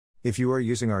If you are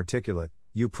using Articulate,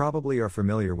 you probably are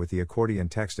familiar with the accordion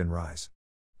text in Rise.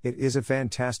 It is a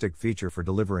fantastic feature for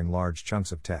delivering large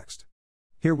chunks of text.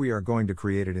 Here we are going to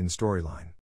create it in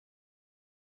Storyline.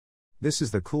 This is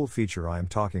the cool feature I am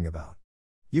talking about.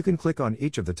 You can click on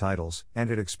each of the titles, and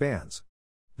it expands.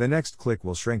 The next click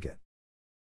will shrink it.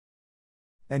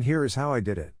 And here is how I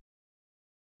did it.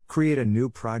 Create a new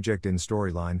project in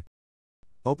Storyline.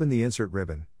 Open the Insert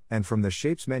ribbon, and from the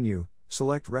Shapes menu,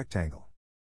 select Rectangle.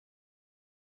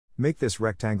 Make this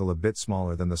rectangle a bit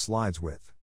smaller than the slide's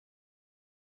width.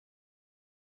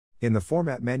 In the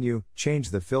Format menu, change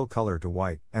the fill color to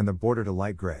white, and the border to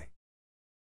light gray.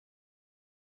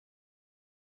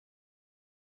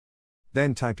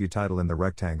 Then type your title in the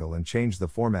rectangle and change the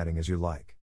formatting as you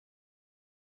like.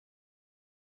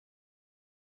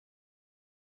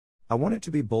 I want it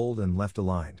to be bold and left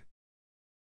aligned.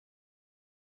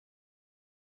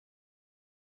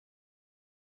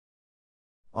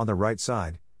 On the right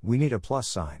side, we need a plus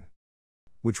sign,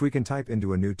 which we can type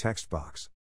into a new text box.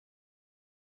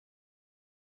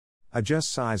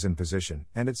 Adjust size and position,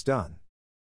 and it's done.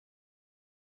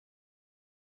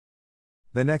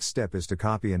 The next step is to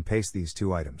copy and paste these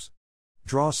two items.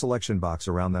 Draw a selection box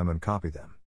around them and copy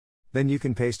them. Then you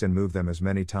can paste and move them as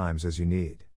many times as you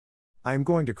need. I am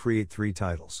going to create 3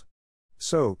 titles.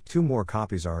 So, 2 more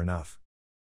copies are enough.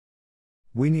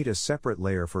 We need a separate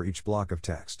layer for each block of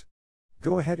text.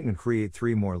 Go ahead and create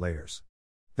 3 more layers.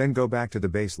 Then go back to the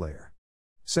base layer.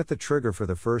 Set the trigger for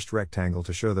the first rectangle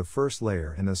to show the first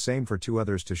layer and the same for 2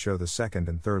 others to show the second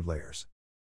and third layers.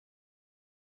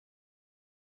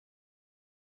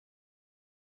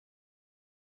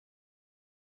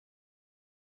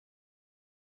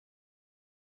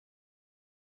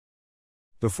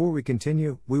 Before we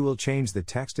continue, we will change the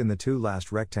text in the 2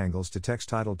 last rectangles to text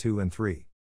title 2 and 3.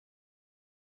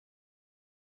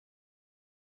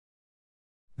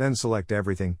 Then select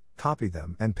everything, copy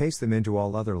them, and paste them into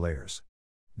all other layers.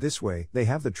 This way, they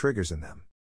have the triggers in them.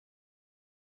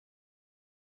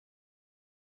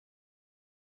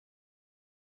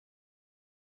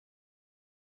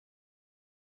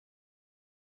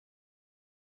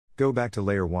 Go back to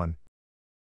layer 1.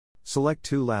 Select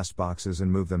 2 last boxes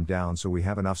and move them down so we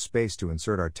have enough space to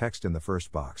insert our text in the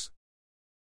first box.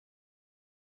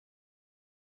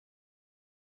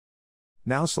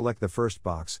 Now select the first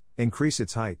box, increase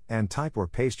its height, and type or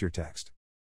paste your text.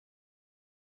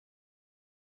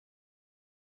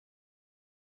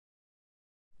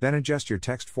 Then adjust your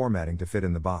text formatting to fit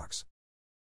in the box.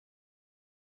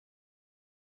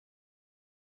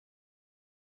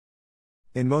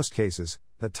 In most cases,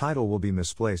 the title will be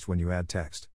misplaced when you add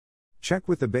text. Check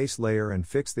with the base layer and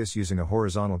fix this using a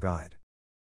horizontal guide.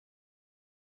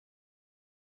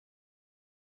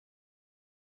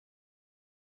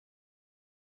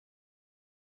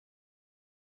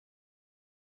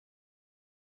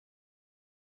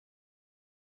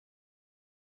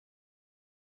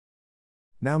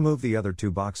 Now move the other 2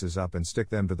 boxes up and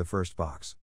stick them to the first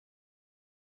box.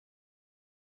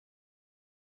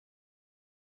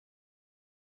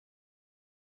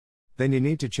 Then you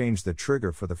need to change the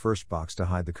trigger for the first box to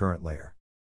hide the current layer.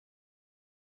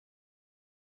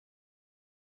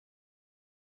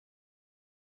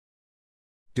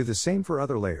 Do the same for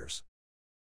other layers.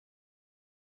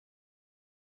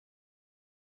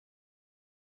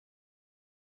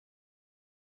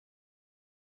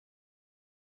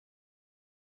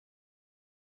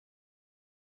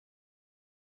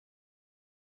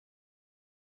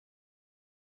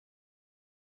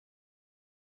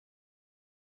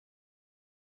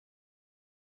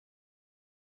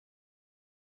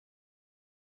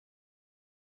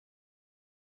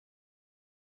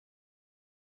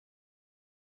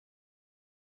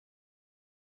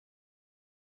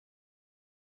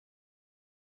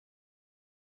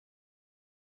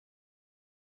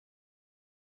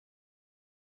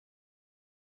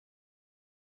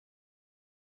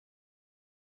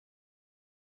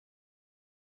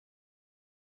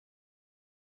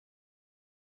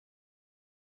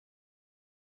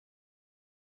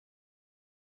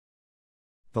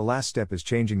 The last step is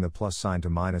changing the plus sign to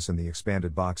minus in the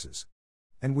expanded boxes.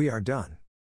 And we are done.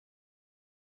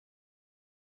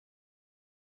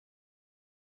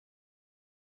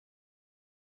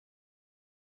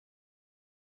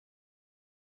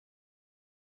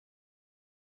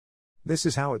 This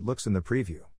is how it looks in the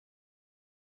preview.